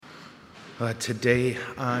Today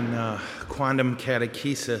on Quantum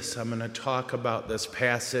Catechesis, I'm going to talk about this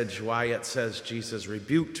passage, why it says Jesus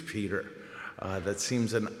rebuked Peter. That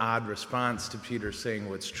seems an odd response to Peter saying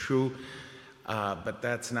what's true, but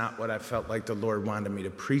that's not what I felt like the Lord wanted me to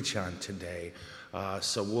preach on today.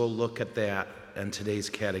 So we'll look at that in today's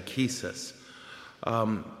catechesis.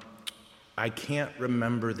 I can't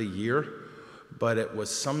remember the year, but it was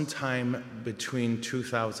sometime between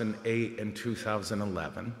 2008 and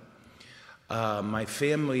 2011. My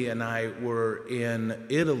family and I were in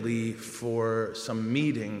Italy for some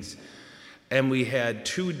meetings, and we had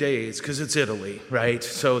 2 days, because it's Italy, right?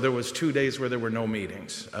 So there was 2 days where there were no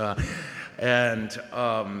meetings. And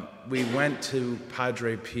we went to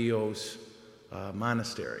Padre Pio's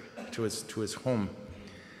monastery, to his home.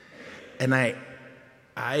 And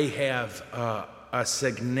I have a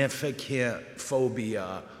significant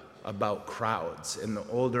phobia about crowds, and the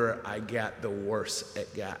older I get, the worse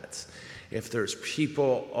it gets. If there's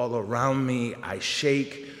people all around me, I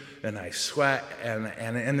shake and I sweat,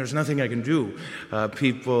 and there's nothing I can do.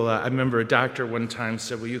 I remember a doctor one time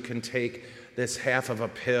said, well, you can take this half of a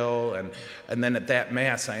pill, and then at that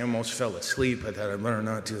mass, I almost fell asleep. I thought, I'd better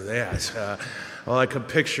not do that. All I could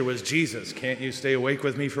picture was, Jesus, can't you stay awake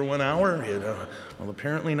with me for 1 hour? Well,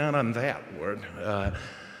 apparently not on that word.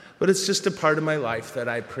 But it's just a part of my life that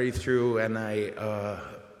I pray through, and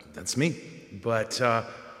that's me. But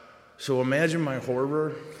so imagine my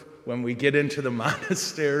horror when we get into the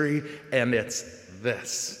monastery, and it's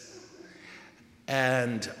this.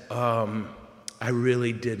 And I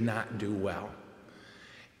really did not do well.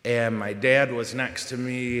 And my dad was next to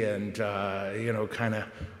me, and, kind of,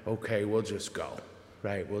 okay, we'll just go,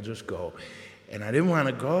 right? We'll just go. And I didn't want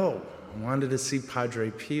to go. I wanted to see Padre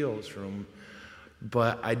Pio's room,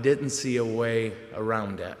 but I didn't see a way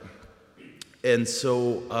around it. And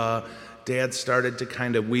so Dad started to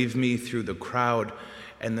kind of weave me through the crowd,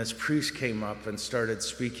 and this priest came up and started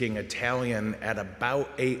speaking Italian at about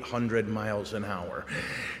 800 miles an hour.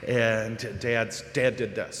 And Dad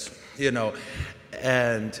did this,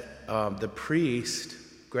 and the priest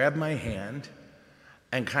grabbed my hand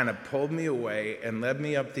and kind of pulled me away and led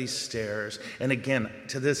me up these stairs. And again,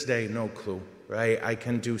 to this day, no clue, right? I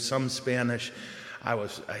can do some Spanish. I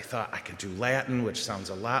thought I could do Latin, which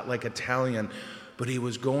sounds a lot like Italian, but he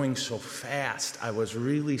was going so fast. I was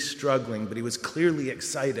really struggling, but he was clearly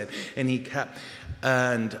excited, and he kept,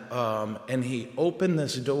 and he opened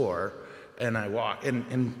this door, and I walked,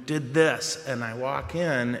 and did this, and I walk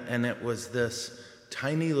in, and it was this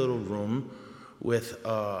tiny little room with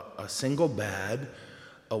a single bed,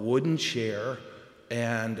 a wooden chair,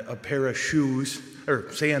 and a pair of shoes, or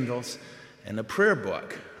sandals, and a prayer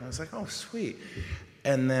book. I was like, oh, sweet.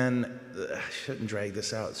 And then, I shouldn't drag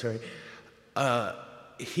this out, sorry.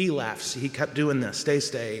 He left. He kept doing this,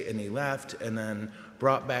 stay, and he left, and then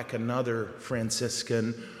brought back another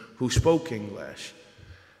Franciscan who spoke English.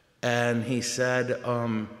 And he said,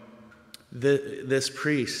 this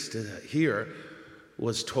priest here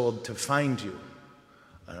was told to find you.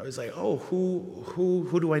 And I was like, oh,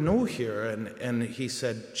 who do I know here? And he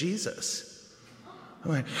said, Jesus. I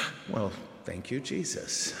went, well, thank you,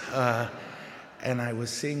 Jesus. And I was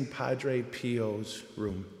seeing Padre Pio's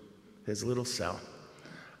room, his little cell.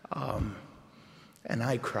 And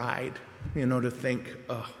I cried, to think,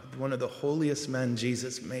 one of the holiest men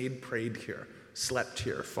Jesus made prayed here, slept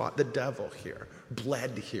here, fought the devil here,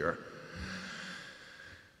 bled here.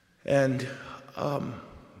 And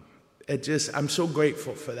I'm so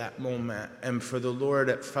grateful for that moment. And for the Lord,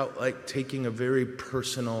 it felt like taking a very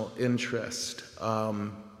personal interest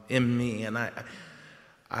in me. And I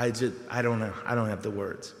don't know. I don't have the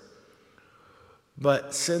words.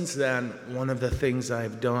 But since then, one of the things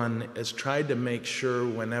I've done is tried to make sure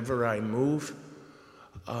whenever I move,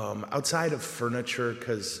 outside of furniture,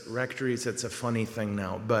 because rectories, it's a funny thing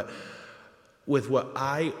now, but with what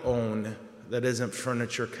I own that isn't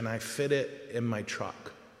furniture, can I fit it in my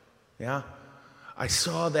truck? Yeah? I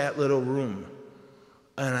saw that little room,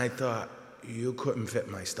 and I thought, you couldn't fit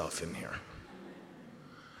my stuff in here.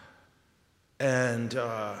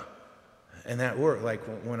 And that worked. Like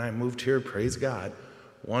when I moved here, praise God,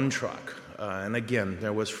 one truck. And again,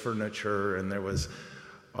 there was furniture and there was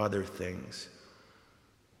other things.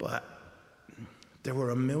 But there were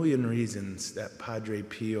a million reasons that Padre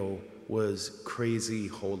Pio was crazy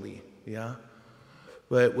holy, yeah?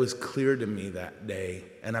 But it was clear to me that day,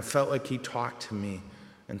 and I felt like he talked to me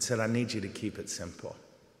and said, I need you to keep it simple.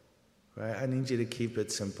 Right? I need you to keep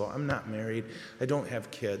it simple. I'm not married. I don't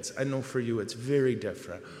have kids. I know for you it's very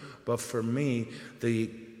different. But for me,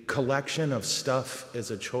 the collection of stuff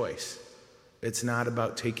is a choice. It's not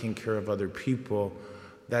about taking care of other people.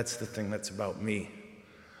 That's the thing that's about me.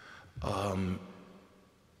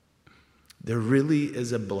 There really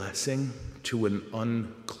is a blessing to an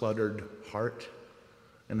uncluttered heart.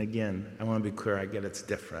 And again, I want to be clear, I get it's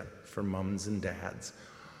different for moms and dads.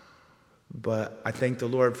 But I thank the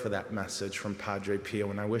Lord for that message from Padre Pio,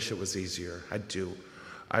 and I wish it was easier. I do.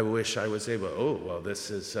 I wish I was able, this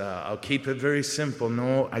is, I'll keep it very simple.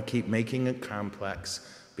 No, I keep making it complex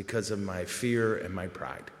because of my fear and my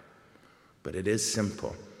pride. But it is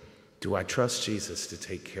simple. Do I trust Jesus to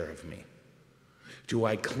take care of me? Do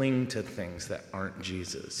I cling to things that aren't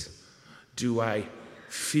Jesus? Do I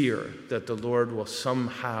fear that the Lord will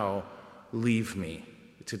somehow leave me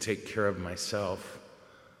to take care of myself?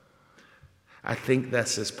 I think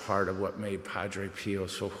this is part of what made Padre Pio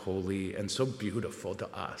so holy and so beautiful to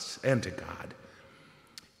us and to God.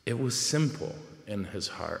 It was simple in his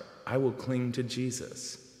heart. I will cling to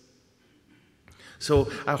Jesus.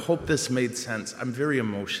 So I hope this made sense. I'm very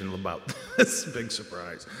emotional about this, big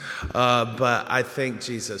surprise. But I thank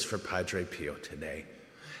Jesus for Padre Pio today.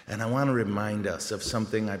 And I want to remind us of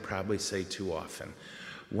something I probably say too often.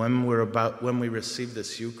 When we receive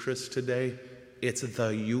this Eucharist today, it's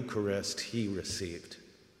the Eucharist he received.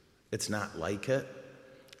 It's not like it.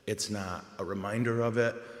 It's not a reminder of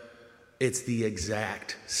it. It's the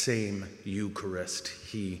exact same Eucharist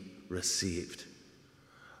he received.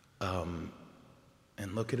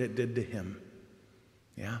 And look at it did to him.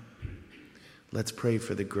 Yeah? Let's pray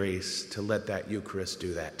for the grace to let that Eucharist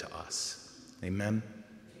do that to us. Amen?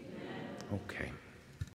 Amen. Okay.